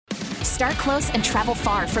Start close and travel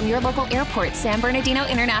far from your local airport, San Bernardino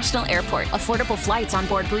International Airport. Affordable flights on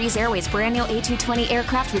board Breeze Airways' brand new A220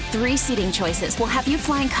 aircraft with 3 seating choices will have you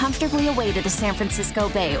flying comfortably away to the San Francisco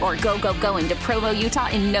Bay or going to Provo, Utah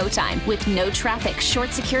in no time. With no traffic,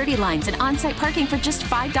 short security lines, and on-site parking for just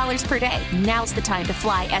 $5 per day. Now's the time to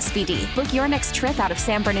fly SBD. Book your next trip out of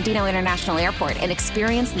San Bernardino International Airport and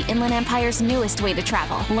experience the Inland Empire's newest way to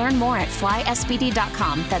travel. Learn more at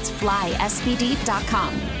flysbd.com. That's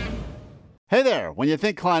flysbd.com. Hey there, when you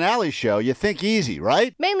think Klein Alley Show, you think easy,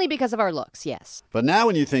 right? Mainly because of our looks, yes. But now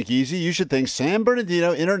when you think easy, you should think San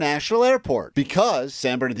Bernardino International Airport. Because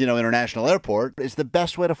San Bernardino International Airport is the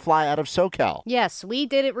best way to fly out of SoCal. Yes, we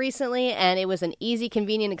did it recently, and it was an easy,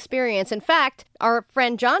 convenient experience. In fact, our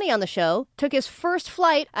friend Johnny on the show took his first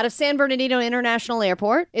flight out of San Bernardino International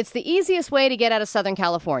Airport. It's the easiest way to get out of Southern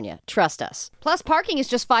California. Trust us. Plus, parking is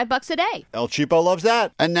just $5 a day. El Cheapo loves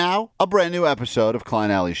that. And now, a brand new episode of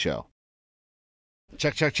Klein Alley Show.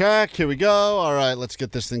 Check, check, check. Here we go. All right, let's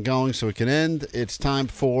get this thing going so we can end. It's time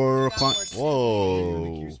for Klein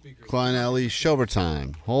Alley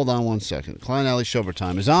Shovertime. Hold on one second. Klein Alley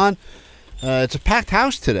Shovertime is on. It's a packed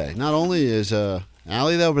house today. Not only is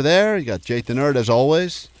Allie over there, you got Jake the Nerd as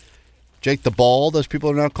always. Jake the Bald, as people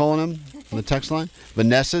are now calling him on the text line.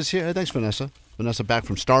 Vanessa's here. Hey, thanks, Vanessa. Vanessa back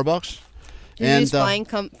from Starbucks. You're just flying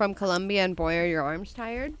from Colombia, and boy, are your arms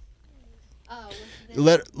tired? Oh.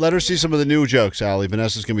 Let her see some of the new jokes, Allie.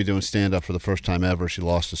 Vanessa's going to be doing stand-up for the first time ever. She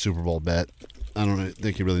lost a Super Bowl bet. I don't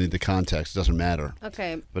think you really need the context. It doesn't matter.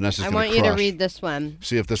 Okay. Vanessa's I gonna want you to read this one.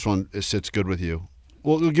 See if this one sits good with you.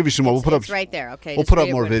 We'll give you some more. We'll put it's right there. Okay. We'll put up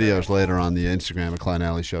more videos later on the Instagram at Klein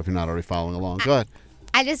Alley Show if you're not already following along. Go ahead.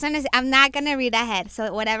 I just want to say, I'm not going to read ahead,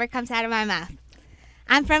 so whatever comes out of my mouth.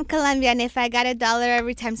 I'm from Colombia, and if I got $1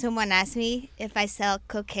 every time someone asked me if I sell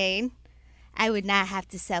cocaine, I would not have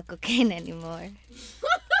to sell cocaine anymore.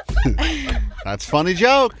 That's a funny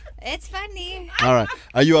joke. It's funny. All right.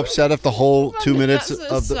 Are you upset if the whole 2 minutes of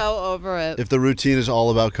the so over it. If the routine is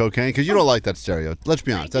all about cocaine? Because you don't like that stereotype. Let's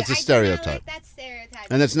be honest. That's a stereotype. I don't like that stereotype.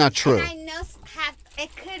 And it's not true. And I know it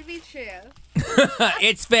could be true.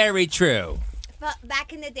 It's very true. But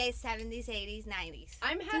back in the day, 70s, 80s, 90s.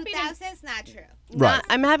 I'm happy 2000s, not true. Right.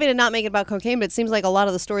 I'm happy to not make it about cocaine, but it seems like a lot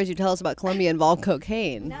of the stories you tell us about Colombia involve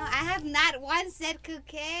cocaine. No, I have not once said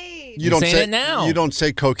cocaine. You don't saying say it now. You don't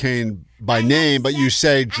say cocaine by name, but you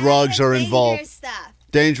say drugs are involved.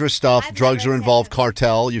 Dangerous stuff. I've Drugs never are involved. said that.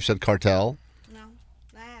 Cartel. You said cartel. No,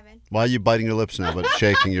 I haven't. Why are you biting your lips now, but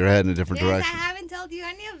shaking your head in a different Because direction? I haven't told you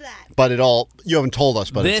any of that. But you haven't told us.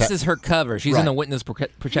 But This is her cover. She's in the witness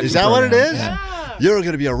protection Is that what it program. is? Yeah. You're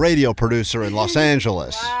going to be a radio producer in Los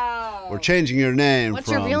Angeles. Wow. We're changing your name. What's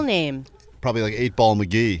your real name? Probably like 8-Ball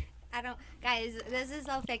McGee. I don't, guys. This is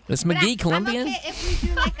all fake. Is But McGee Colombian? I'm okay if we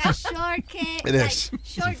do like a short kid. It is.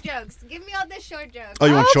 Short jokes. Give me all the short jokes. Oh,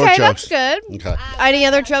 you want short okay, jokes? that's good. Okay. Any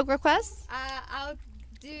other joke requests? I'll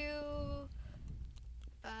do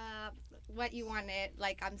what you wanted,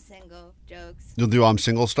 like I'm single jokes. You'll do I'm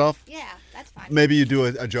single stuff? Yeah, that's fine. Maybe you do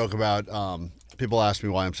a joke about people ask me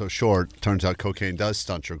why I'm so short. Turns out cocaine does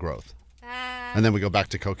stunt your growth. And then we go back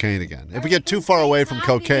to cocaine again. If we get too far away from You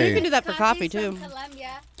can cocaine. do that for coffee, too. From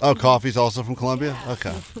Colombia. Oh, coffee's also from Colombia?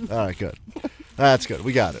 Okay. All right, good. That's good.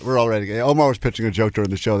 We got it. We're all ready to go. Omar was pitching a joke during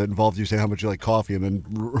the show that involved you saying how much you like coffee and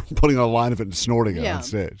then putting on a line of it and snorting it on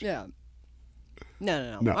stage. Yeah.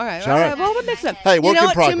 No. No. All right. All right. Well, we'll mix it. Hey, You work know in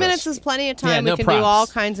what? progress. 2 minutes is plenty of time. Yeah, no we can do props. all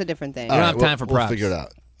kinds of different things. You don't have time for We'll props. figure it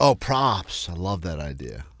out. Oh, props. I love that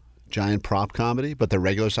idea. Giant prop comedy, but they're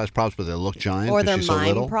regular size props, but they look giant Or because they're she's so mime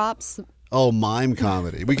little. props. Oh, mime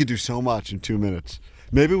comedy. We could do so much in 2 minutes.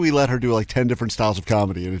 Maybe we let her do like 10 different styles of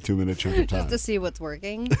comedy in a 2 minute chunk of time. Just to see what's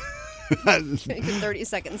working. Make it 30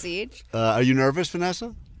 seconds each. Are you nervous,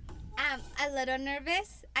 Vanessa? I'm a little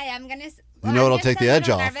nervous. I am gonna. You know it'll take the edge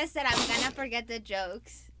off. I'm nervous that I'm gonna forget the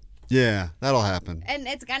jokes, Yeah, that'll happen. and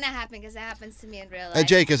it's gonna happen because it happens to me in real life. Hey,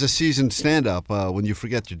 Jake, as a seasoned stand-up, when you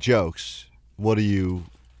forget your jokes, what do you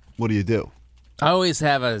do? I always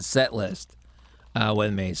have a set list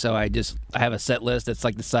with me. So I have a set list that's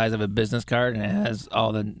like the size of a business card, and it has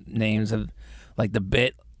all the names of like the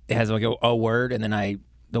bit. It has like a word, and then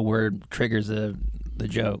the word triggers the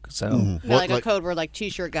joke. So Yeah, like a code word like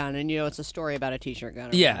t-shirt gun, and you know it's a story about a t-shirt gun.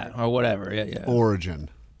 or whatever. Yeah. Origin.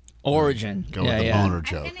 Go with the boner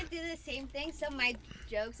joke. I'm gonna do the same thing, so my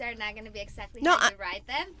jokes are not gonna be exactly No, how I write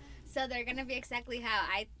them. So they're gonna be exactly how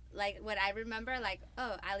I like what I remember. Like,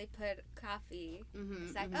 oh, Ali put coffee.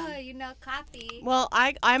 It's like, oh, you know, coffee. Well,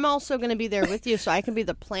 I'm also going to be there with you, so I can be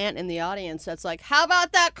the plant in the audience that's like, how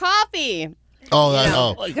about that coffee?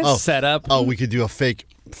 Oh, Like a setup. Oh, we could do a fake.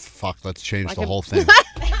 Fuck, let's change the whole thing.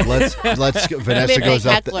 Let's go. Vanessa Maybe goes a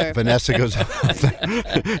up. heckler. Vanessa goes up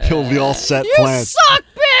there. He'll be all set plans. Suck,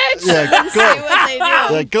 bitch! Yeah, See what they do.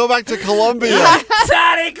 Yeah, go back to Colombia.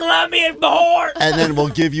 Sorry, Colombian whore. And then we'll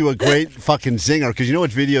give you a great fucking zinger, because you know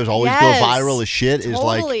what videos always Yes. go viral as shit is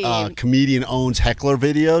Totally. like comedian owns heckler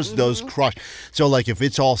videos. Those crush. So like if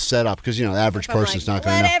it's all set up, because you know the average I'm person's like, not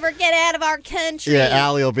going to know. whatever, get out of our country. Yeah,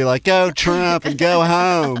 Allie will be like, "Go Trump and go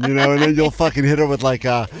home," you know, and then you'll fucking hit her with like,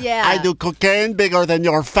 Yeah. "I do cocaine bigger than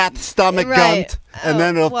your fat stomach, Right. cunt," and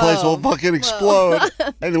then the place will fucking explode,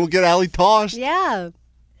 and then we'll get Allie tossed. Yeah.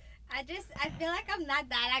 I feel like I'm not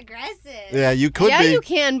that aggressive. Yeah, you could Yeah, be. you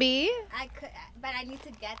can be. I could, but I need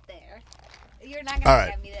to get there. You're not All gonna right.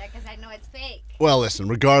 get me there because I know it's fake. Well, listen.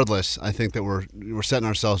 Regardless, I think that we're setting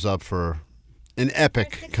ourselves up for an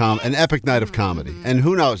epic night of comedy. And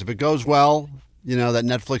who knows if it goes well? You know, that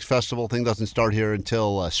Netflix festival thing doesn't start here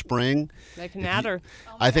until spring. They can add her.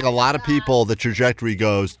 I think a lot of people, the trajectory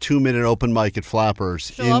goes 2-minute open mic at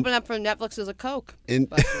Flappers. She'll open up for Netflix as a Coke.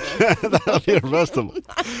 That'll be a festival.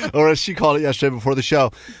 Or as she called it yesterday before the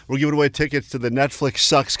show, we're giving away tickets to the Netflix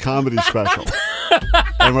Sucks comedy special.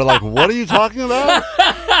 And we're like, what are you talking about?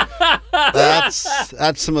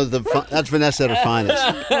 That's some of the that's Vanessa at her finest.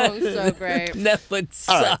 Oh, so great. Netflix.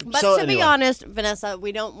 All right. But so to be anyway. honest, Vanessa,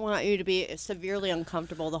 we don't want you to be severely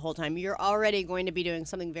uncomfortable the whole time. You're already going to be doing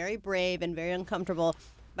something very brave and very uncomfortable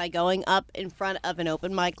by going up in front of an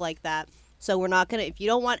open mic like that. So we're not going to, if you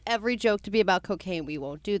don't want every joke to be about cocaine, we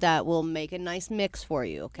won't do that. We'll make a nice mix for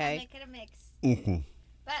you, okay? Make it a mix. Mm-hmm.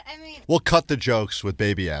 But I mean, We'll cut the jokes with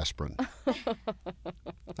baby aspirin.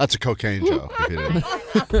 That's a cocaine joke,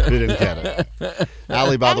 if you didn't get it.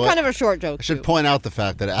 Allie, by And the way, kind of a short joke, I should too. point out the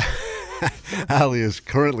fact that Allie is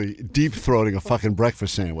currently deep-throating a fucking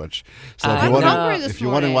breakfast sandwich. So if I'm you're wondering, hungry this if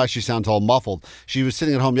you're wondering morning. why she sounds all muffled, she was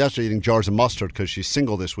sitting at home yesterday eating jars of mustard because she's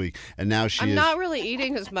single this week, and now she I'm is. not really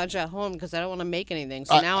eating as much at home because I don't want to make anything.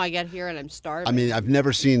 So now I get here and I'm starving. I mean, I've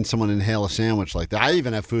never seen someone inhale a sandwich like that. I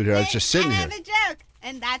even have food here. I was just sitting I here. have a joke,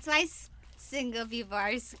 and that's why single people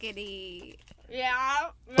are skinny. yeah.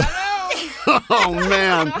 Oh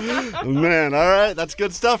man! All right, that's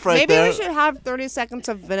good stuff right Maybe there. we should have 30 seconds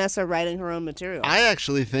of Vanessa writing her own material. I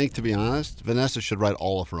actually think, to be honest, Vanessa should write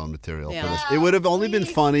all of her own material Yeah. for this. It would have only been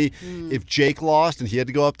funny if Jake lost and he had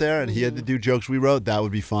to go up there and he had to do jokes we wrote. That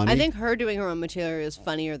would be funny. I think her doing her own material is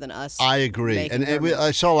funnier than us. I agree. making her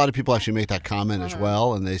I saw a lot of people actually make that comment as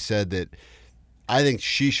well, and they said that I think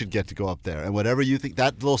she should get to go up there. And whatever you think,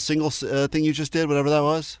 that little single thing you just did, whatever that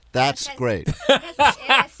was, that's great. Because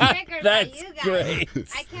it's triggered by That's you guys. great.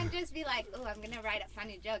 I can't just be like, oh, I'm gonna write a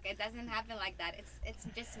funny joke. It doesn't happen like that. It's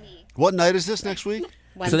just me. What night is this next week?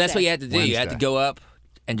 So that's what you had to do. You had to Wednesday. go up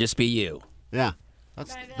and just be you. Yeah.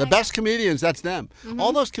 That's the best comedians. That's them.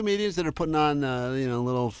 All those comedians that are putting on,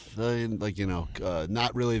 little,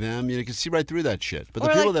 not really them. You can see right through that shit. But the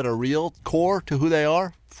Or people like- that are real, core to who they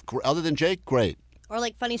are, other than Jake, great. Or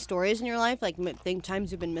like funny stories in your life, like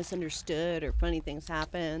times you've been misunderstood or funny things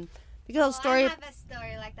happen. Because story. I have a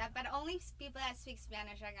story like that, but only people that speak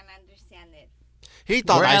Spanish are gonna understand it. He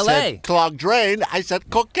thought We're I LA. said clogged drain. I said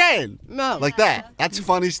cocaine. No. Like that. That's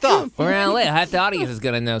funny stuff. We're in LA. Half the audience is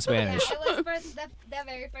gonna know Spanish. It was for the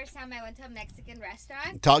very first time I went to a Mexican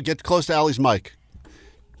restaurant. Get close to Allie's mic.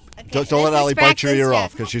 Okay, Don't let this is Allie bite your practice, ear yeah.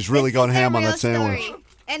 off because she's really This going is a ham on real that sandwich. story.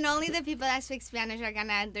 And only the people that speak Spanish are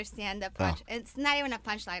gonna understand the punch. It's not even a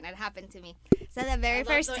punchline. It happened to me. So the very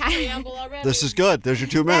first time, This is good. There's your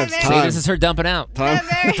 2 minutes. See, See, Time. this is her dumping out.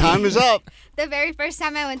 Time is up. the very first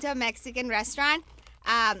time I went to a Mexican restaurant,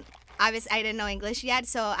 I didn't know English yet,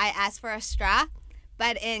 so I asked for a straw.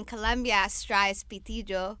 But in Colombia, straw is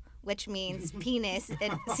pitillo, which means penis.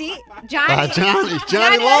 And see, Johnny,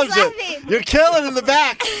 Johnny was loves it. laughing. You're killing in the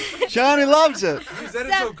back. Johnny loves it. You said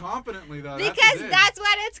it so confidently, though. Because that's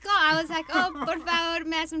what it's called. I was like, oh, por favor,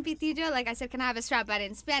 me das un pitillo. Like I said, can I have a straw? But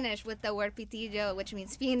in Spanish, with the word pitillo, which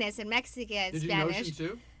means penis in Mexican, Did you Spanish. notion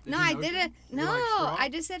too? No, I didn't. No, I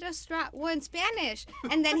just said a straw. Well, in Spanish.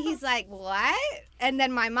 And then he's like, what? And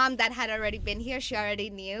then my mom that had already been here, she already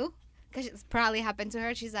knew. Because it's probably happened to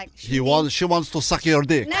her. She's like, She wants to suck your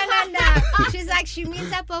dick. No. She's like, she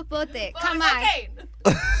means a popote. Come on.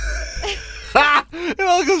 It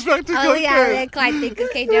all goes back to Oh, cocaine. yeah, I think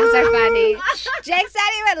cocaine jokes are funny. Jake's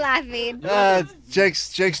not even laughing. Jake's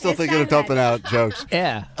still It's thinking of not dumping out jokes.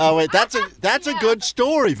 Yeah. Oh wait, that's a good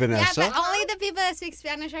story, Yeah, Vanessa. but only the people that speak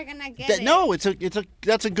Spanish are gonna get it. No, that's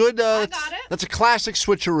a good. That's a classic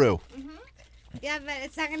switcheroo. Yeah, but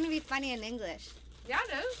it's not gonna be funny in English. Yeah,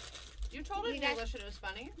 it is. You told us You guys- it was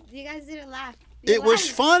funny. You guys didn't laugh. It was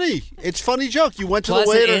funny. It's a funny joke. You went to Plus, the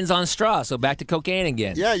waiter. it ends on straw, so back to cocaine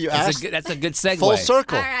again. Yeah, you asked. That's a good segue. Full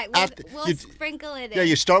circle. All right, we'll sprinkle it in. Yeah,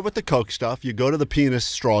 you start with the Coke stuff. You go to the penis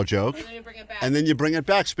straw joke. And then you bring it back. And then you bring it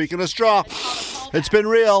back. Speaking of straw, it's been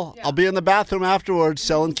real. Yeah. I'll be in the bathroom afterwards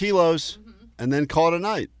selling kilos and then call it a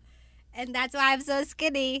night. And that's why I'm so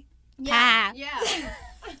skinny. Yeah. Pa. Yeah.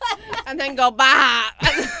 And then go bah.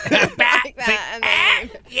 like that. And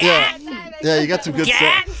then Yeah, you got some good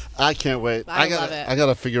stuff. I can't wait. I love it. I got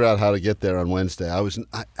to figure out how to get there on Wednesday.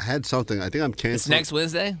 I had something. I think I'm canceling. It's next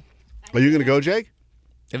Wednesday? Are you going to go, Jake?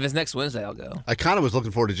 If it's next Wednesday, I'll go. I kind of was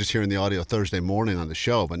looking forward to just hearing the audio Thursday morning on the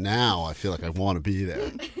show, but now I feel like I want to be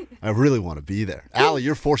there. I really want to be there. Allie,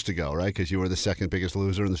 you're forced to go, right? Because you were the second biggest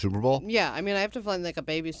loser in the Super Bowl. yeah, I mean, I have to find like a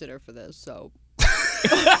babysitter for this, so.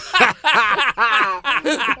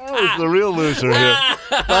 I was the real loser here.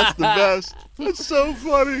 That's the best. That's so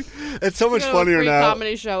funny. It's so much funnier free now.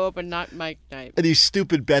 Comedy show open, not mic night. And these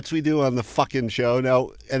stupid bets we do on the fucking show now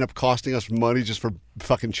end up costing us money just for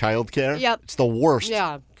fucking childcare. Yep. It's the worst.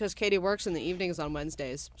 Yeah, because Katie works in the evenings on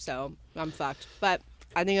Wednesdays, so I'm fucked. But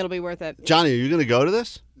I think it'll be worth it. Johnny, are you going to go to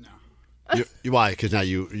this? No. Why? Because now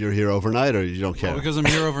you're here overnight, or you don't care? Well, because I'm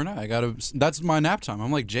here overnight. That's my nap time.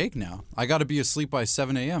 I'm like Jake now. I got to be asleep by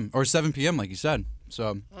 7 a.m. or 7 p.m. like you said.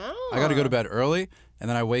 So I got to go to bed early, and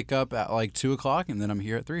then I wake up at like 2 o'clock, and then I'm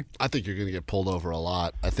here at 3. I think you're going to get pulled over a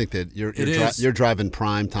lot. I think that you're is. you're driving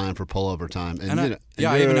prime time for pullover time. And,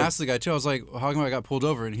 I even asked the guy too. I was like, "How come I got pulled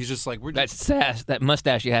over?" And he's just like, "We're That sash, that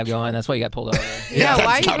mustache you have going, that's why you got pulled over. Yeah, why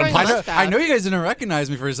are you growing a mustache? I know you guys didn't recognize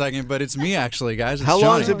me for a second, but it's me actually, guys. It's How long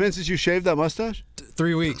Johnny. has it been since you shaved that mustache?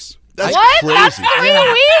 3 weeks. That's What? crazy. That's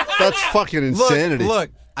 3 weeks? That's fucking insanity. Look,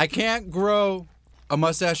 I can't grow a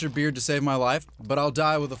mustache or beard to save my life, but I'll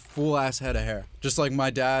die with a full ass head of hair, just like my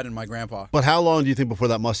dad and my grandpa. But how long do you think before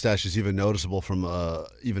that mustache is even noticeable from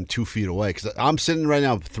even 2 feet away? Because I'm sitting right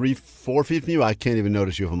now 3-4 feet from you. I can't even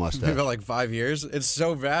notice you have a mustache. Maybe about like 5 years. It's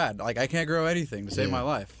so bad. Like I can't grow anything to save my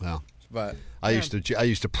life. Wow. But I used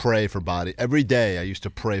to pray for body every day. I used to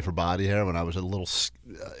pray for body hair when I was a little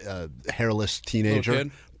hairless teenager. Little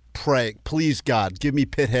kid? Pray, please God, give me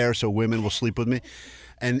pit hair so women will sleep with me.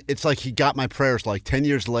 And it's like he got my prayers like 10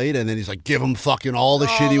 years late, and then he's like, give him fucking all the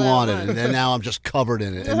shit he wanted. And then now I'm just covered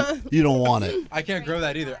in it. And you don't want it. I can't grow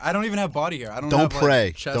that either. I don't even have body hair. I don't Don't have, pray.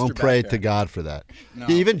 Like, chest Don't or pray back to hair. God for that. No.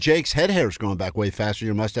 Yeah, even Jake's head hair is growing back way faster than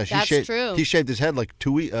your mustache. That's true. He shaved his head like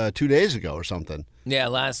 2 days ago or something. Yeah,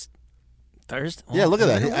 last Thursday. Yeah, look at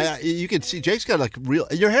that. You can see Jake's got like real.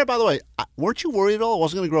 Your hair, by the way, weren't you worried at all? It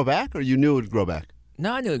wasn't going to grow back, or you knew it would grow back?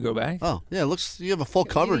 No, I knew it'd grow back. Oh, yeah. It looks you have a full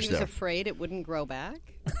coverage He was there. afraid it wouldn't grow back.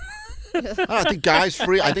 I think guys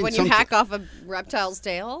free. I think When you hack off a reptile's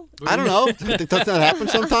tail? I don't know. I think doesn't that happen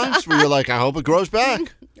sometimes? Where you're like, I hope it grows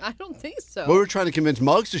back. I don't think so. We were trying to convince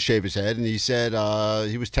Muggs to shave his head, and he said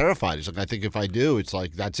he was terrified. He's like, I think if I do, it's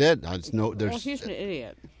like that's it. Well, he's an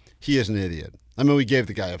idiot. He is an idiot. I mean, we gave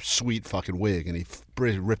the guy a sweet fucking wig, and he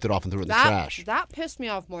ripped it off and threw it in the trash. That pissed me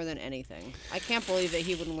off more than anything. I can't believe that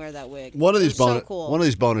he wouldn't wear that wig. One of It these was so cool. one of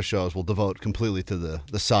these bonus shows will devote completely to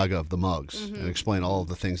the saga of the Mugs and explain all of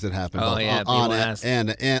the things that happened Oh, both yeah, on people ask.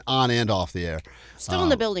 and on and off the air. Still in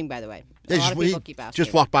the building, by the way. A Yeah, lot of he people keep asking.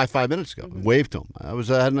 just walked by 5 minutes ago and waved to him. I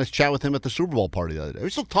had a nice chat with him at the Super Bowl party the other day. We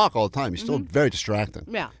still talk all the time. He's still very distracting.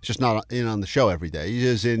 Yeah. He's just not in on the show every day. He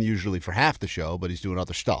is in usually for half the show, but he's doing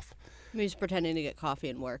other stuff. He's pretending to get coffee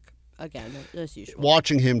and work again, as usual.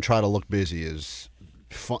 Watching him try to look busy is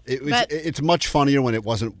fun. It's much funnier when it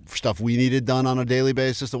wasn't stuff we needed done on a daily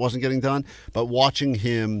basis that wasn't getting done. But watching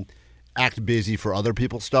him act busy for other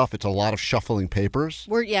people's stuff, it's a lot of shuffling papers.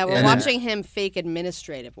 We're And watching him fake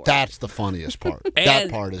administrative work. That's the funniest part. That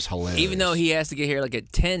And part is hilarious. Even though he has to get here like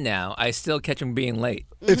at 10 now, I still catch him being late.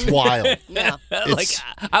 It's wild. Yeah. Like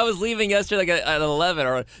I was leaving yesterday like at 11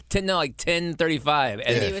 or 10, no, like 10:35,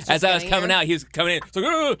 and he was just as I was getting coming here? out, he was coming in,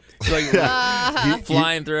 like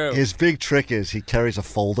flying through. His big trick is he carries a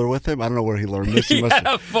folder with him. I don't know where he learned this. He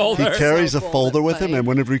A folder. He carries So a cool. folder That's with him, funny. and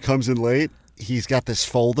whenever he comes in late, he's got this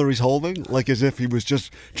folder he's holding, like as if he was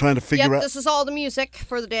just trying to figure Yep, out. this is all the music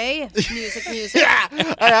for the day. Music.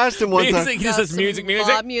 I asked him one time. Music. He just says music.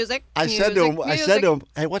 Music. I said to him,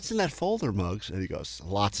 "Hey, what's in that folder, Muggs?" And he goes,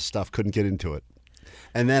 "Lots of stuff. Couldn't get into it."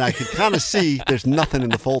 And then I could kind of see there's nothing in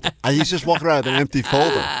the folder. He's just walking around with an empty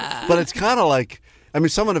folder. But it's kind of like, I mean,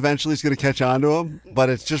 someone eventually is going to catch on to him. But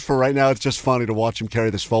it's just for right now, it's just funny to watch him carry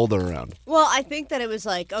this folder around. Well, I think that it was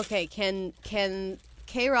like, okay, can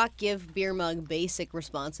K-Rock give Beer Mug basic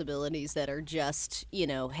responsibilities that are just,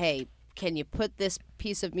 hey, can you put this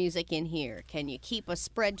piece of music in here? Can you keep a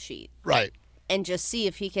spreadsheet? Right. and just see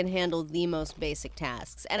if he can handle the most basic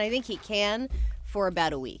tasks. And I think he can for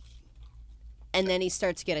about a week. And then he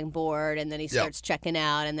starts getting bored, and then he starts checking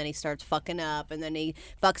out, and then he starts fucking up, and then he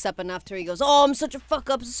fucks up enough to where he goes, oh, I'm such a fuck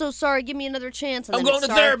up, I'm so sorry, give me another chance. And I'm then going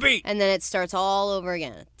to therapy. And then it starts all over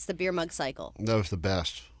again. It's the beer mug cycle. That was the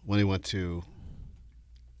best. When he went to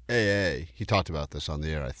AA, he talked about this on the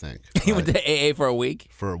air, I think. He went to AA for a week?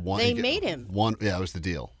 For one. They made him. Yeah, that was the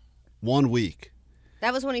deal. 1 week.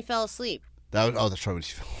 That was when he fell asleep. That's right when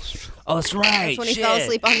he fell asleep. Oh, that's right. That's when he fell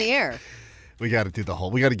asleep on the air. We got to do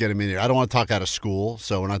we got to get him in here. I don't want to talk out of school,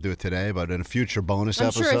 so we're not doing it today, but in a future bonus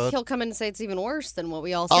episode. I'm sure he'll come in and say it's even worse than what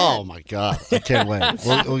we all said. Oh, my God. I can't wait.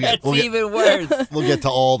 It's even worse. We'll get to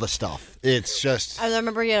all the stuff. It's just. I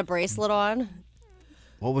remember he had a bracelet on.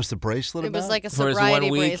 What was the bracelet about? It was like a For his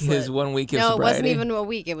sobriety 1 week, bracelet. his 1 week of no, sobriety? it wasn't even a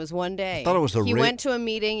week. It was one day. I thought it was He went to a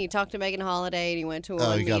meeting. He talked to Megan Holiday, and he went to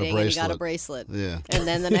a meeting, and he got a bracelet. Yeah. And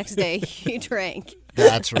then the next day, he drank.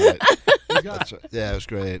 That's right. That's right. Yeah, it was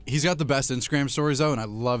great. He's got the best Instagram stories, though, and I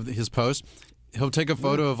love his post. He'll take a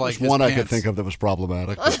photo of, like, There's his one pants. I could think of that was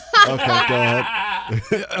problematic. But, okay, go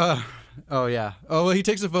ahead. Oh, yeah. Oh, well, he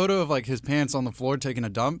takes a photo of, like, his pants on the floor taking a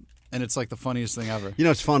dump, and it's, like, the funniest thing ever. You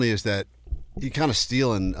know what's funny is that you're kind of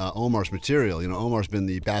stealing Omar's material. You know, Omar's been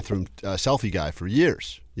the bathroom selfie guy for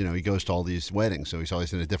years. You know, he goes to all these weddings, so he's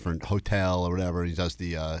always in a different hotel or whatever. He does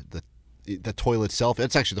the toilet selfie.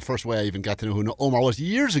 That's actually the first way I even got to know who Omar was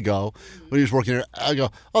years ago when he was working there. I go,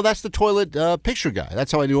 oh, that's the toilet picture guy.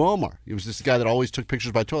 That's how I knew Omar. He was this guy that always took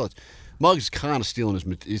pictures by toilets. Mug's kind of stealing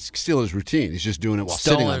his routine. He's just doing it while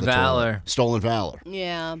sitting on the toilet. Stolen valor.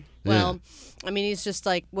 Yeah. Well, I mean, he's just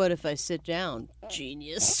like, what if I sit down?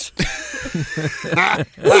 Genius.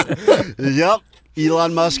 Yep.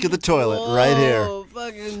 Elon Musk at the toilet right here.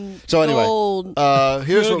 Fucking So anyway, gold.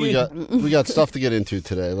 here's what we got. We got stuff to get into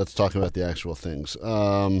today. Let's talk about the actual things.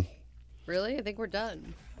 Really? I think we're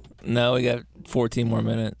done. No, we got 14 more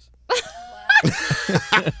minutes.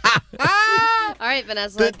 All right,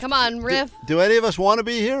 Vanessa, come on, riff. Do any of us want to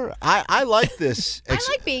be here? I like this. I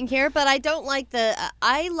like being here, but I don't like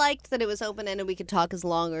I liked that it was open-ended. We could talk as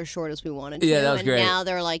long or short as we wanted to. Yeah, that was great. And now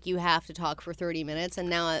they're like, you have to talk for 30 minutes, and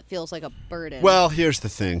now it feels like a burden. Well, here's the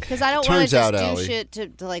thing. Because I don't want to just do shit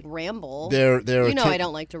to like ramble. I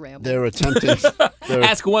don't like to ramble. They're attempting.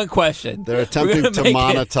 Ask one question. They're attempting to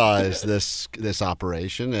monetize this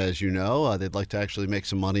operation, as you know. They'd like to actually make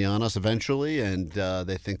some money on us eventually, and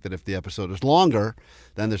they think that if the episode is longer,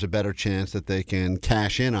 then there's a better chance that they can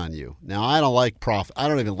cash in on you. Now, I don't like profit. I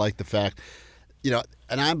don't even like the fact,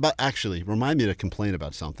 but actually, remind me to complain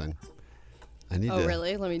about something.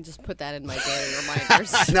 Really? Let me just put that in my daily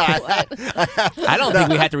reminders. I don't think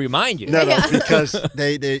we have to remind you. No, because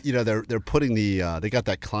they're putting they got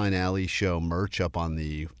that Klein Alley Show merch up on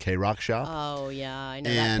the K-Rock shop. Oh yeah, I know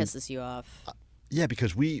that pisses you off. Yeah,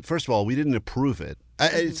 because first of all, we didn't approve it.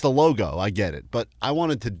 It's the logo, I get it, but I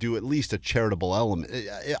wanted to do at least a charitable element.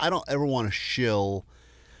 I don't ever want to shill.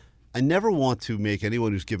 I never want to make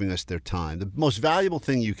anyone who's giving us their time. The most valuable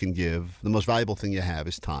thing you can give, the most valuable thing you have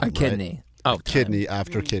is time. A kidney. Right? Kidney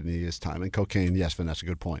after kidney is time. And cocaine, yes, Vanessa,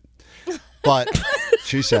 good point. But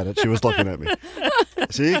she said it. She was looking at me.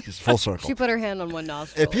 See? It's full circle. She put her hand on one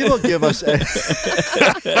nostril. If people give us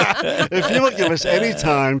any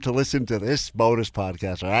time to listen to this bonus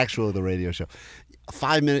podcast or actually the radio show,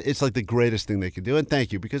 5 minutes, it's like the greatest thing they could do. And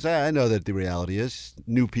thank you, because I know that the reality is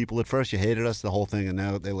new people at first, you hated us, the whole thing, and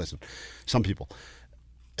now they listen. Some people.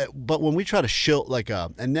 But when we try to shill,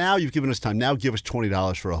 and now you've given us time, now give us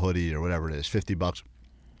 $20 for a hoodie or whatever it is, $50.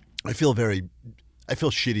 I feel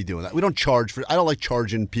shitty doing that. We don't charge for. I don't like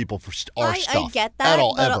charging people for our stuff. I get that at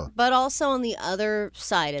all, ever. But also on the other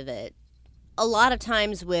side of it, a lot of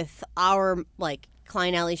times with our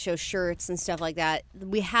Klein Alley Show shirts and stuff like that,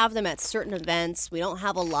 we have them at certain events. We don't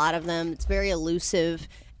have a lot of them. It's very elusive,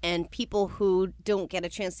 and people who don't get a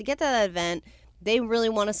chance to get to that event, they really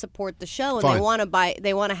want to support the show, and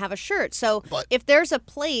they want to have a shirt. So if there's a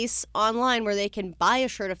place online where they can buy a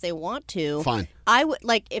shirt if they want to, fine. I would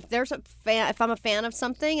if I'm a fan of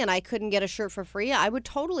something and I couldn't get a shirt for free, I would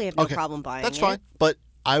totally have no problem buying it. That's fine. But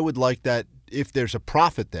I would like that if there's a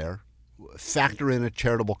profit there, factor in a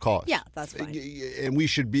charitable cause. Yeah, that's fine. And we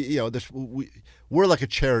should be, we're like a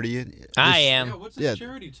charity. I am. Yeah, what's this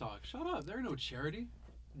charity talk? Shut up. There ain't no charity.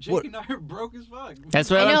 Jake and I are broke as fuck. That's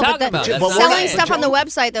what I'm talking about. Selling stuff on the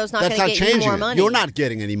website, though, is not going to get you more money. You're not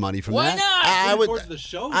getting any money from that. Why not? Towards the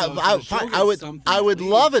show, I would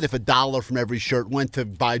love it if $1 from every shirt went to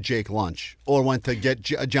buy Jake lunch or went to get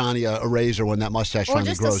Johnny a razor when that mustache finally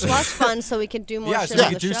grows. Or just a slush fund so we can do more shit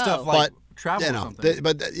on the show. do stuff like travel or something.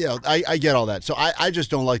 I get all that. So I just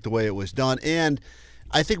don't like the way it was done. And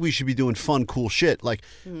I think we should be doing fun, cool shit. Like,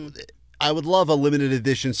 I would love a limited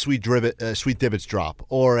edition Sweet Divots drop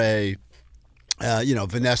or a,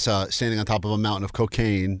 Vanessa standing on top of a mountain of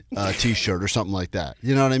cocaine T-shirt or something like that.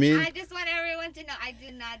 You know what I mean? I just want everyone to know I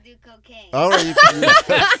do not do cocaine. All right,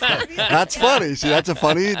 that's funny. See, that's a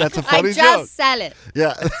funny I joke. just sell it.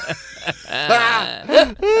 Yeah.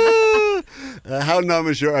 How numb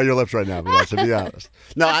are your lips right now, Vanessa? Be honest.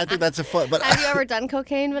 No, I think that's a fun. But Have you ever done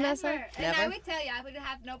cocaine, Vanessa? Never. And I would tell you, I would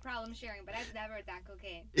have no problem sharing, but I've never done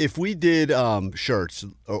cocaine. if we did shirts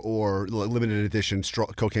or limited edition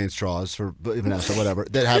cocaine straws for Vanessa, whatever,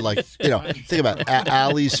 that had think about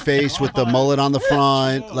Allie's face with the mullet on the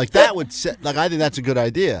front, like that would set. Like I think that's a good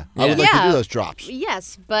idea. I would like to do those drops.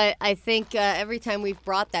 Yes, but I think every time we've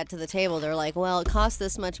brought that to the table, they're like, well, it costs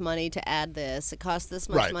this much money to add this. It costs this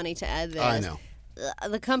much money to add this. I know.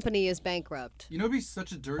 The company is bankrupt. You know, it'd be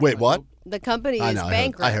such a dirty. Wait, what? The company is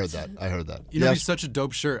bankrupt. I heard that. You know, it'd be such a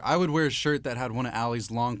dope shirt. I would wear a shirt that had one of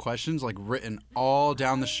Allie's long questions, like written all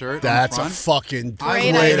down the shirt. That's on a the front. fucking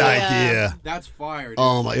Great great idea. idea. That's fire. Dude.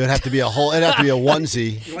 Oh my! It'd have to be a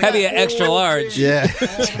onesie. Have you an extra large? Yeah.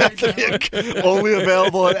 Only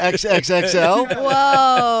available at XXXL.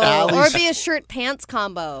 Whoa! Allie's- Or be a shirt pants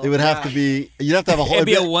combo. It would have to be. You'd have to have a whole. It'd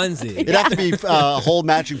be a onesie. It'd have to be whole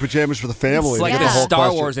matching pajamas for the family. It's like to the get whole Star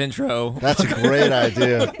question. Wars intro. That's a great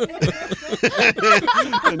idea.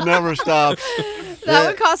 It never stops. That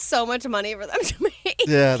would cost so much money for them to make.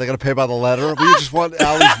 Yeah, they got to pay by the letter. We just want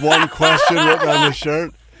Allie's one question written on the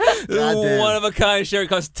shirt. Goddamn. One of a kind shirt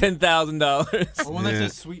costs $10,000. Or one that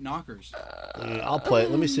says Sweet Knockers. I'll play it.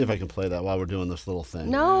 Let me see if I can play that while we're doing this little thing.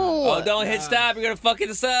 No. Oh, don't hit stop. You're going to fuck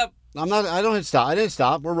this up. I'm not. I don't hit stop. I didn't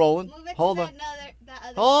stop. We're rolling. Move it Hold to on. the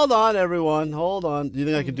other. Hold on, everyone. Hold on. Do you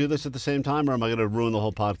think I can do this at the same time, or am I going to ruin the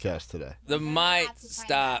whole podcast today? The might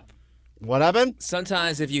stop. What happened?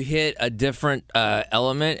 Sometimes if you hit a different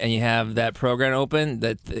element and you have that program open,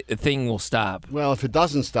 that thing will stop. Well, if it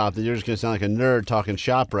doesn't stop, then you're just going to sound like a nerd talking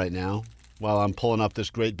shop right now while I'm pulling up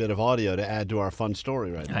this great bit of audio to add to our fun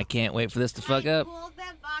story right now. I can't wait for this to fuck up. Pull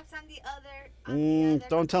that box on the other.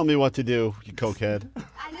 Don't tell me what to do, you cokehead.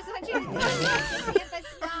 I just want you to see if it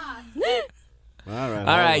stops. All right.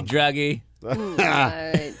 All right, druggie. All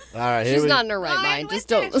right. Here She's we not in her right mind. Just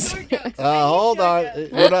don't listen. Hold on.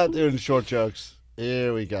 We're not doing short jokes.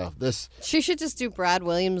 Here we go. She should just do Brad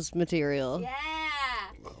Williams material. Yeah.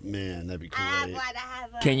 Oh, man, that'd be great. I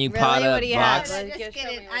have one. Can you Really? pot What up do you have? box? I'm just Show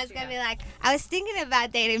kidding. me I what was you gonna got. be like, I was thinking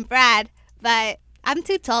about dating Brad, but I'm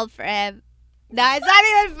too tall for him. No, it's not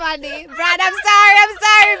even funny. Brad, I'm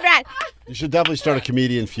sorry, Brad. You should definitely start a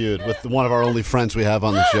comedian feud with one of our only friends we have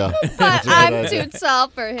on the show. But That's a good I'm idea. too tall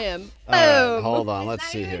for him. All right, Boom. hold on. Let's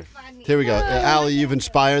Not see even here. funny. Here we go. Allie, you've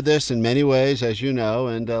inspired this in many ways, as you know,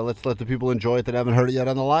 and let's let the people enjoy it that haven't heard it yet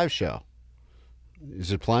on the live show.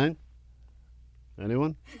 Is it playing?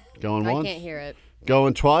 Anyone? Going I once? can't hear it.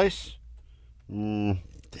 Going twice? Damn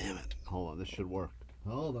it. Hold on. This should work.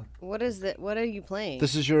 Hold on. What is that? What are you playing?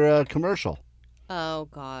 This is your commercial. Oh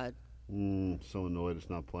God. So annoyed it's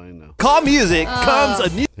not playing now. Call Music comes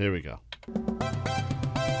a new Here we go.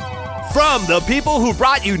 from the people who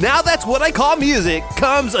brought you Now That's What I Call Music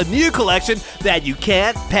comes a new collection that you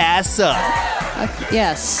can't pass up.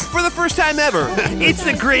 Yes. For the first time ever, it's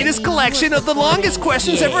the greatest collection of the longest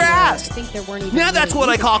questions ever asked. Now That's What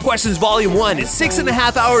I Call Questions Volume 1 is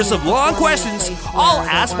 6.5 hours of long questions, all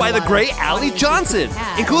asked by the great Allie Johnson,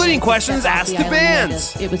 including questions asked to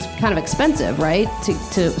bands. It was kind of expensive, right?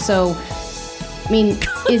 So, I mean,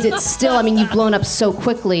 is it still, I mean, you've blown up so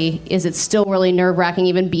quickly, is it still really nerve-wracking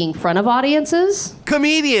even being in front of audiences?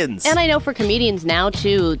 Comedians. And I know for comedians now,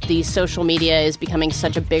 too, the social media is becoming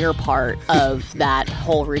such a bigger part of that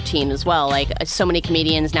whole routine as well. Like, so many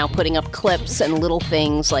comedians now putting up clips and little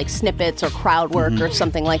things like snippets or crowd work or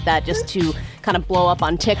something like that just to kind of blow up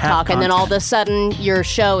on TikTok. And then all of a sudden, your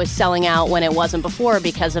show is selling out when it wasn't before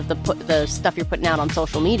because of the stuff you're putting out on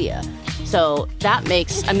social media. So that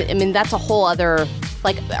makes, I mean, that's a whole other,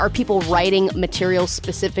 like, are people writing material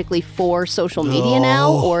specifically for social media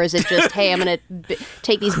now? Or is it just, hey, I'm going to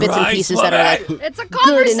take these bits and pieces that are like It's a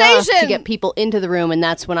good enough conversation to get people into the room, and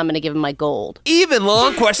that's when I'm going to give them my gold. Even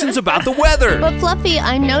long questions about the weather. But Fluffy,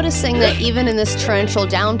 I'm noticing that even in this torrential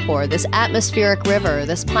downpour, this atmospheric river,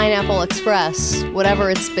 this Pineapple Express, whatever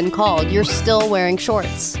it's been called, you're still wearing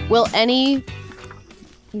shorts. Will any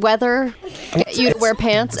weather get you to wear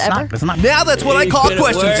pants ever? Now That's What I Call Good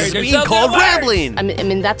Questions word. is There's being something called word. rambling. I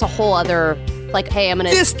mean, that's a whole other, like, hey, I'm going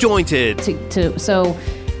to... Disjointed. So,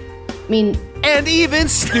 I mean, And even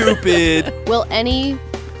stupid. Will any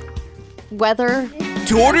weather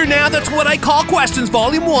To order now, that's what I call questions,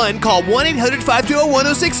 Volume 1. Call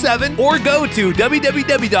 1-800-520-1067 or go to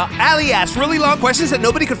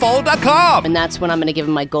www.allieasksreallylongquestions@nobodycoulfollow.com. And that's when I'm going to give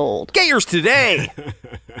him my gold. Get yours today.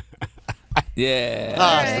 Yeah.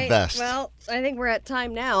 That's the best. Well, I think we're at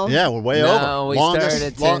time now. Yeah, we're way No, over. we started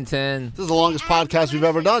at 10:10. This is the longest podcast we've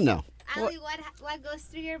ever done now. Ali, what goes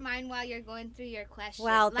through your mind while you're going through your question?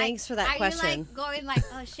 Wow, thanks for that question. Are you like going like,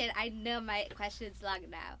 oh shit, I know my question's long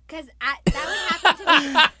now? Because that would happen to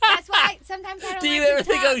me. That's why sometimes I don't Do you like ever to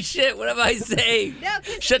think, talk. oh shit, what am I saying? No,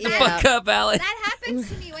 'cause Shut the fuck up, Alex. That happens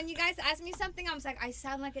to me when you guys ask me something. I'm like, I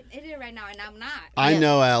sound like an idiot right now, and I'm not. I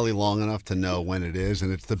know Allie long enough to know when it is,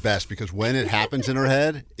 and it's the best because when it happens in her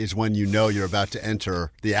head is when you know you're about to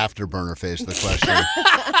enter the afterburner phase of the question,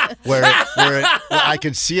 where I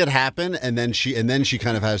can see it happen, and then she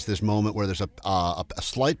kind of has this moment where there's a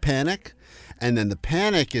slight panic, and then the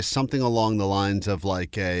panic is something along the lines of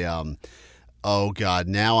like oh God,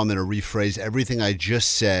 now I'm going to rephrase everything I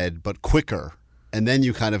just said, but quicker. And then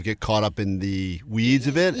you kind of get caught up in the weeds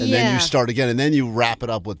of it, and then you start again, and then you wrap it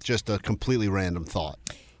up with just a completely random thought.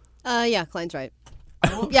 Yeah, Klein's right.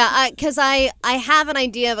 Yeah, because I have an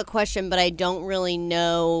idea of a question, but I don't really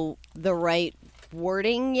know the right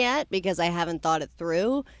wording yet because I haven't thought it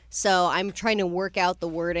through. So I'm trying to work out the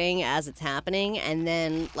wording as it's happening, and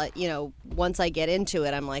then once I get into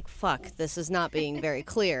it, I'm like, fuck, this is not being very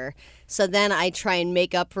clear. So then I try and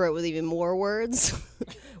make up for it with even more words,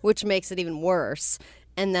 which makes it even worse.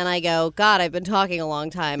 And then I go, God, I've been talking a long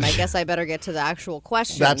time. I guess I better get to the actual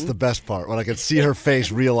question. That's the best part, when I can see her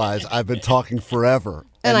face realize I've been talking forever.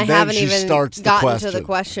 And I then haven't she even starts gotten to the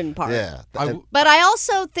question part. Yeah. But I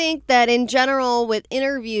also think that in general with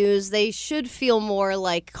interviews, they should feel more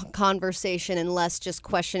like conversation and less just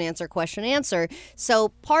question, answer. So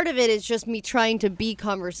part of it is just me trying to be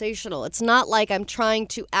conversational. It's not like I'm trying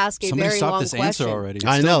to ask a very long question. Somebody stop this answer already. It's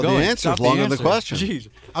I still know, going. the answer's Stop the longer than the answer. question. Jeez.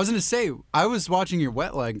 I was going to say, I was watching your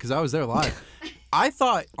wet leg because I was there live. I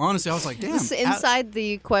thought, honestly, I was like, damn. This inside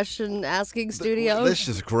the question asking studio. This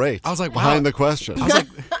is great. I was like, wow. Behind the question. I was like,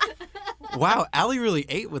 wow, Allie really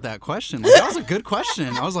ate with that question. Like, that was a good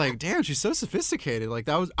question. I was like, damn, she's so sophisticated. Like,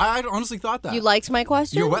 I honestly thought that. You liked my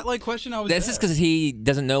question? Your wet leg question, This is because he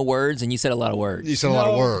doesn't know words, and you said a lot of words. You said a lot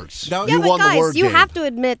of words. No, Yeah, you but won guys, the word you game. have to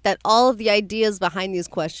admit that all of the ideas behind these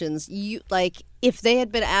questions, if they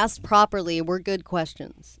had been asked properly, were good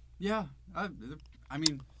questions. Yeah. I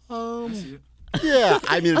mean, I see it. Yeah,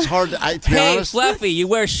 I mean, it's hard to be Hey, honest. Fluffy, you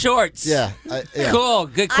wear shorts. Yeah. Cool.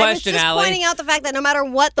 Good question, I was just Allie. pointing out the fact that no matter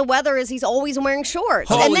what the weather is, he's always wearing shorts.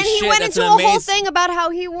 Holy and then he shit, went that's into an a whole amazing- thing about how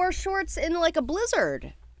he wore shorts in like a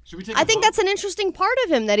blizzard. Should we take I a think vote? that's an interesting part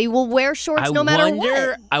of him, that he will wear shorts no matter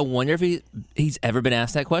what. I wonder if he's ever been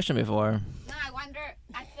asked that question before. No, I wonder.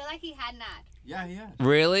 I feel like he had not. Yeah, yeah.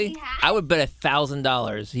 Really? He has? I would bet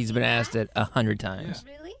 $1,000 he's been asked it 100 times.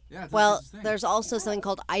 Really? Yeah, that's Well, his thing. there's also something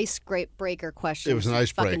called icebreaker questions. It was an you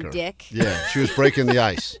icebreaker. Fucking dick. Yeah, she was breaking the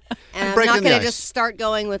ice. And I'm breaking not the going to ice. just start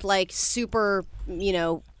going with like super,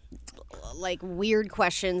 like weird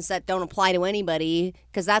questions that don't apply to anybody.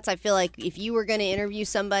 Because I feel like if you were going to interview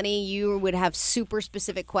somebody, you would have super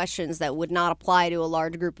specific questions that would not apply to a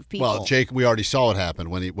large group of people. Well, Jake, we already saw what happened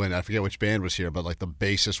when I forget which band was here, but like the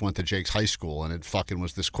bassist went to Jake's high school, and it fucking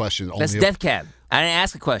was this question. That's Def Cab. I didn't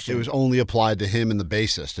ask a question. It was only applied to him and the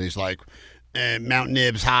bassist, and he's like, Mount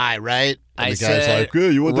Nibs High, right? And I the guy's said, like, yeah,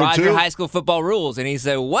 you went there Roger too? High School football rules. And he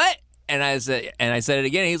said, what? And I said it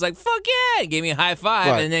again. And he was like, fuck yeah. He gave me a high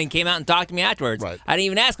five Right. and then came out and talked to me afterwards. Right. I didn't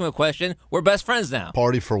even ask him a question. We're best friends now.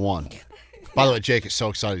 Party for one. By the way, Jake is so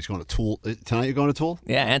excited. He's going to Tool. Tonight you're going to Tool?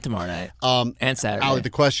 Yeah, and tomorrow night. And Saturday. Allie, the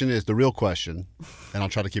question is, the real question, and I'll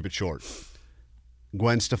try to keep it short.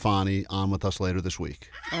 Gwen Stefani on with us later this week.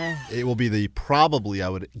 It will be probably, I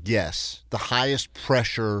would guess, the highest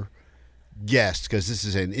pressure guest, because this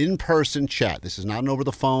is an in-person chat. This is not an over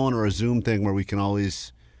the phone or a Zoom thing where we can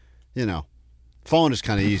always, phone is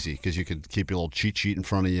kind of easy because you could keep your little cheat sheet in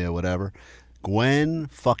front of you, whatever. Gwen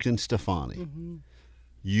fucking Stefani. Mm-hmm.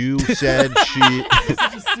 You said she.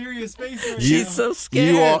 Such a serious face right She's so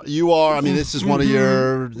scared. You are. I mean, this is one of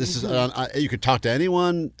your. This is. You could talk to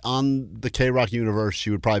anyone on the K-Rock universe.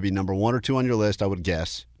 She would probably be number 1 or 2 on your list, I would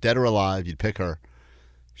guess. Dead or alive, you'd pick her.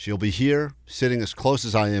 She'll be here, sitting as close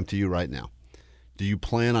as I am to you right now. Do you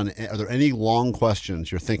plan on? Are there any long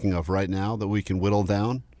questions you're thinking of right now that we can whittle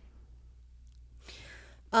down?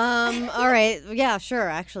 All right. Yeah, sure,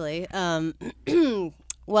 actually.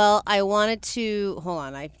 Well, I wanted to... Hold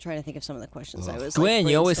on. I'm trying to think of some of the questions I was Gwen,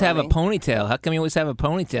 you always have a brainstorming. ponytail. How come you always have a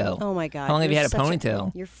ponytail? Oh, my God. How long have you You're had a such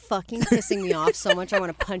ponytail? You're fucking pissing me off so much. I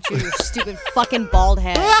want to punch you in your stupid fucking bald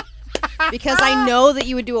head. because I know that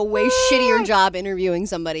you would do a way shittier job interviewing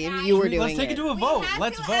somebody if you were doing Let's take it to a vote.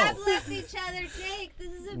 Let's vote. Uplift each other, Jake.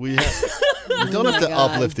 This is a We don't have to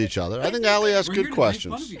uplift each other. I think Allie asks good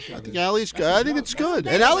questions. I think it's good.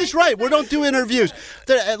 And Allie's right. We don't do interviews.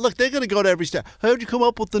 Look, they're going to go to every step. How'd you come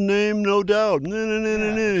up with the name? No doubt.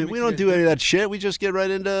 No. We don't do any of that shit. We just get right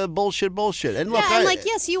into bullshit. And look,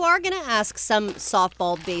 yes, you are going to ask some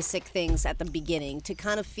softball basic things at the beginning to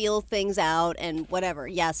kind of feel things out and whatever.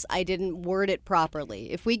 Yes, I didn't word it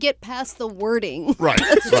properly. If we get past the wording,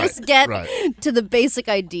 let's just get to the basic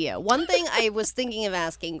idea. One thing I was thinking of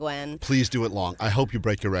asking Gwen. Please do it long. I hope you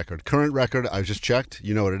break your record. Current record, I just checked.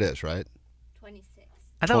 You know what it is, right? 26.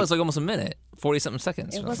 I thought it was like almost a minute, 40-something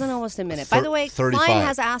seconds. It wasn't almost a minute. By the way, 35. Klein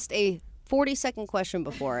has asked a 40-second question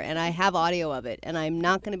before, and I have audio of it, and I'm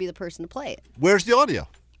not going to be the person to play it. Where's the audio?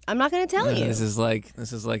 I'm not going to tell you. This is like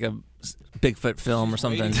a Bigfoot film or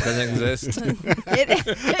something. It doesn't exist.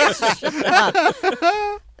 Shut up.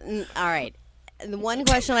 All right. The one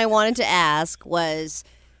question I wanted to ask was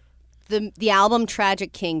the album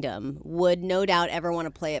Tragic Kingdom would no doubt ever want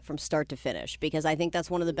to play it from start to finish because I think that's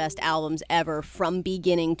one of the best albums ever from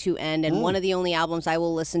beginning to end and one of the only albums I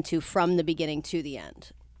will listen to from the beginning to the end.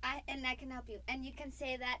 I can help you. And you can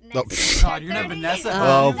say that Oh, next God, you're not Vanessa.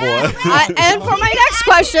 Oh, boy. And for my next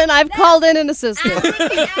question, I've called in an assistant.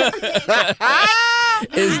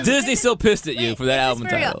 Is Disney still pissed at you for that album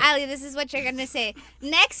for real. title? Ali, this is what you're going to say.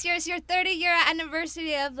 Next year's your 30-year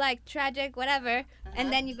anniversary of, like, Tragic whatever,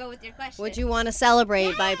 and then you go with your question. Would you want to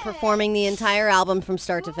celebrate by performing the entire album from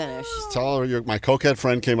start to finish? Tell her my cokehead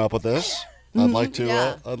friend came up with this. I'd like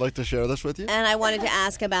to share this with you. And I wanted to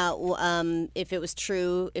ask about if it was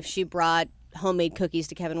true if she brought homemade cookies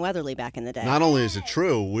to Kevin Weatherly back in the day. Not only is it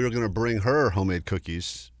true, we were going to bring her homemade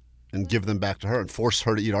cookies and give them back to her and force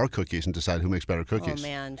her to eat our cookies and decide who makes better cookies. Oh,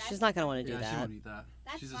 man. She's not going to want to do She that. won't eat that.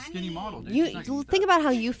 That's She's a funny. skinny model, dude. You She's not gonna eat think that. about how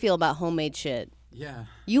you feel about homemade shit. Yeah.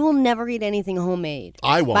 You will never eat anything homemade.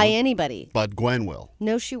 I won't. By anybody. But Gwen will.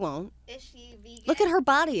 No, she won't. Is she vegan? Look at her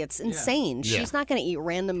body. It's insane. Yeah. She's not going to eat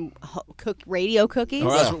random radio cookies.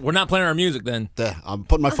 Or else we're not playing our music then. I'm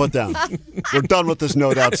putting my foot down. We're done with this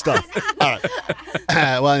no doubt stuff. All right.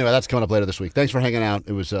 Well, anyway, that's coming up later this week. Thanks for hanging out.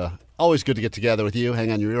 It was always good to get together with you.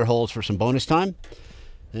 Hang on your ear holes for some bonus time.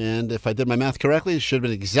 And if I did my math correctly, it should have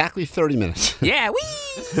been exactly 30 minutes. Yeah, wee!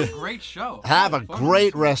 This is a great show. Have a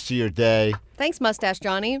great rest of your day. Thanks, Mustache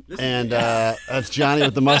Johnny. And that's Johnny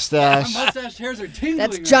with the mustache. My mustache hairs are tingling.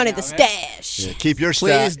 That's Johnny right the now, man. Stash. Yeah, keep your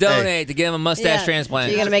stash. Please donate to get him a mustache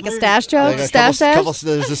transplant. You going to make a stash joke? There's Stash?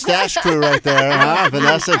 there's a stash crew right there, huh?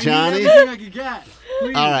 Vanessa, Johnny. Everything I could get.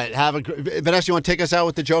 Please. All right, Vanessa, you want to take us out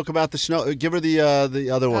with the joke about the snow? Give her the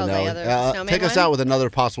other one, the Nellie. other snowman Take us one? out with another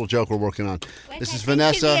possible joke we're working on. This is Should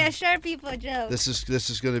Vanessa. be a short people joke. This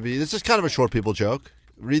is kind of a short people joke.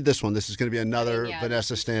 Read this one. This is going to be another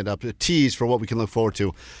Vanessa stand-up, a tease for what we can look forward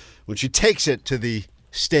to when she takes it to the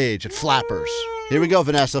stage at Flappers. Here we go,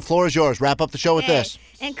 Vanessa. The floor is yours. Wrap up the show with this.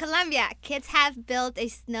 In Colombia, kids have built a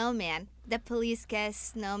snowman. The police guess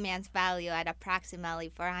snowman's value at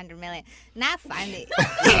approximately $400 million. Not funny.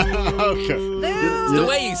 Okay. It's the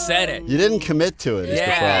way you said it. You didn't commit to it. Is the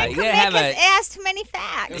Yeah, problem. you gotta have Because a. it has too many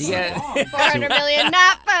facts. Yeah. 400 million,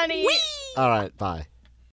 not funny. All right, bye.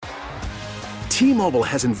 T-Mobile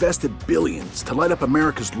has invested billions to light up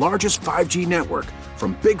America's largest 5G network,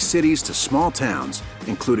 from big cities to small towns,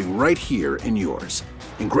 including right here in yours.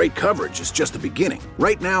 And great coverage is just the beginning.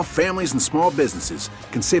 Right now, families and small businesses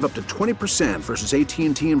can save up to 20% versus AT&T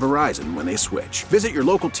and Verizon when they switch. Visit your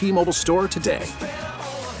local T-Mobile store today.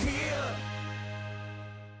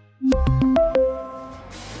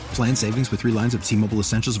 Plan savings with 3 lines of T-Mobile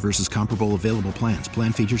Essentials versus comparable available plans.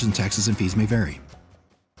 Plan features and taxes and fees may vary.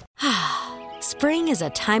 Spring is a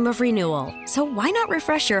time of renewal, so why not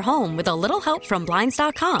refresh your home with a little help from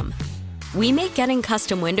Blinds.com? We make getting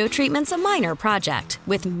custom window treatments a minor project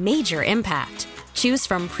with major impact. Choose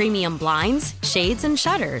from premium blinds, shades, and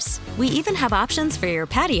shutters. We even have options for your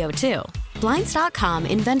patio, too. Blinds.com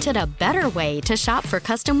invented a better way to shop for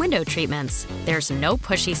custom window treatments. There's no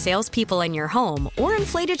pushy salespeople in your home or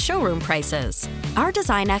inflated showroom prices. Our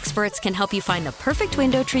design experts can help you find the perfect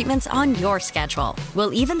window treatments on your schedule.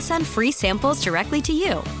 We'll even send free samples directly to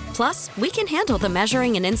you. Plus, we can handle the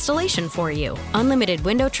measuring and installation for you. Unlimited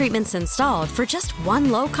window treatments installed for just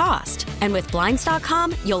one low cost. And with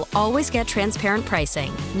Blinds.com, you'll always get transparent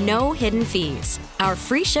pricing. No hidden fees. Our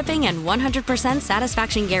free shipping and 100%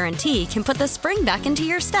 satisfaction guarantee can put the spring back into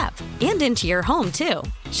your step and into your home, too.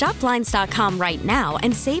 Shop Blinds.com right now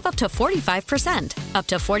and save up to 45%. Up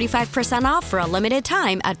to 45% off for a limited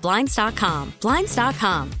time at Blinds.com.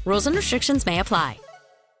 Blinds.com. Rules and restrictions may apply.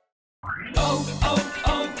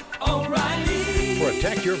 Alright.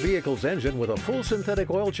 Protect your vehicle's engine with a full synthetic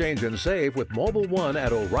oil change and save with Mobil 1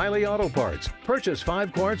 at O'Reilly Auto Parts. Purchase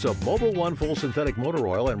 5 quarts of Mobil 1 full synthetic motor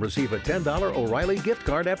oil and receive a $10 O'Reilly gift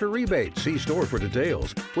card after rebate. See store for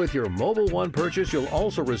details. With your Mobil 1 purchase, you'll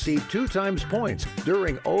also receive 2 times points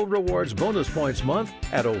during O Rewards Bonus Points Month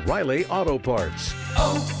at O'Reilly Auto Parts.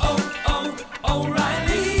 O'Reilly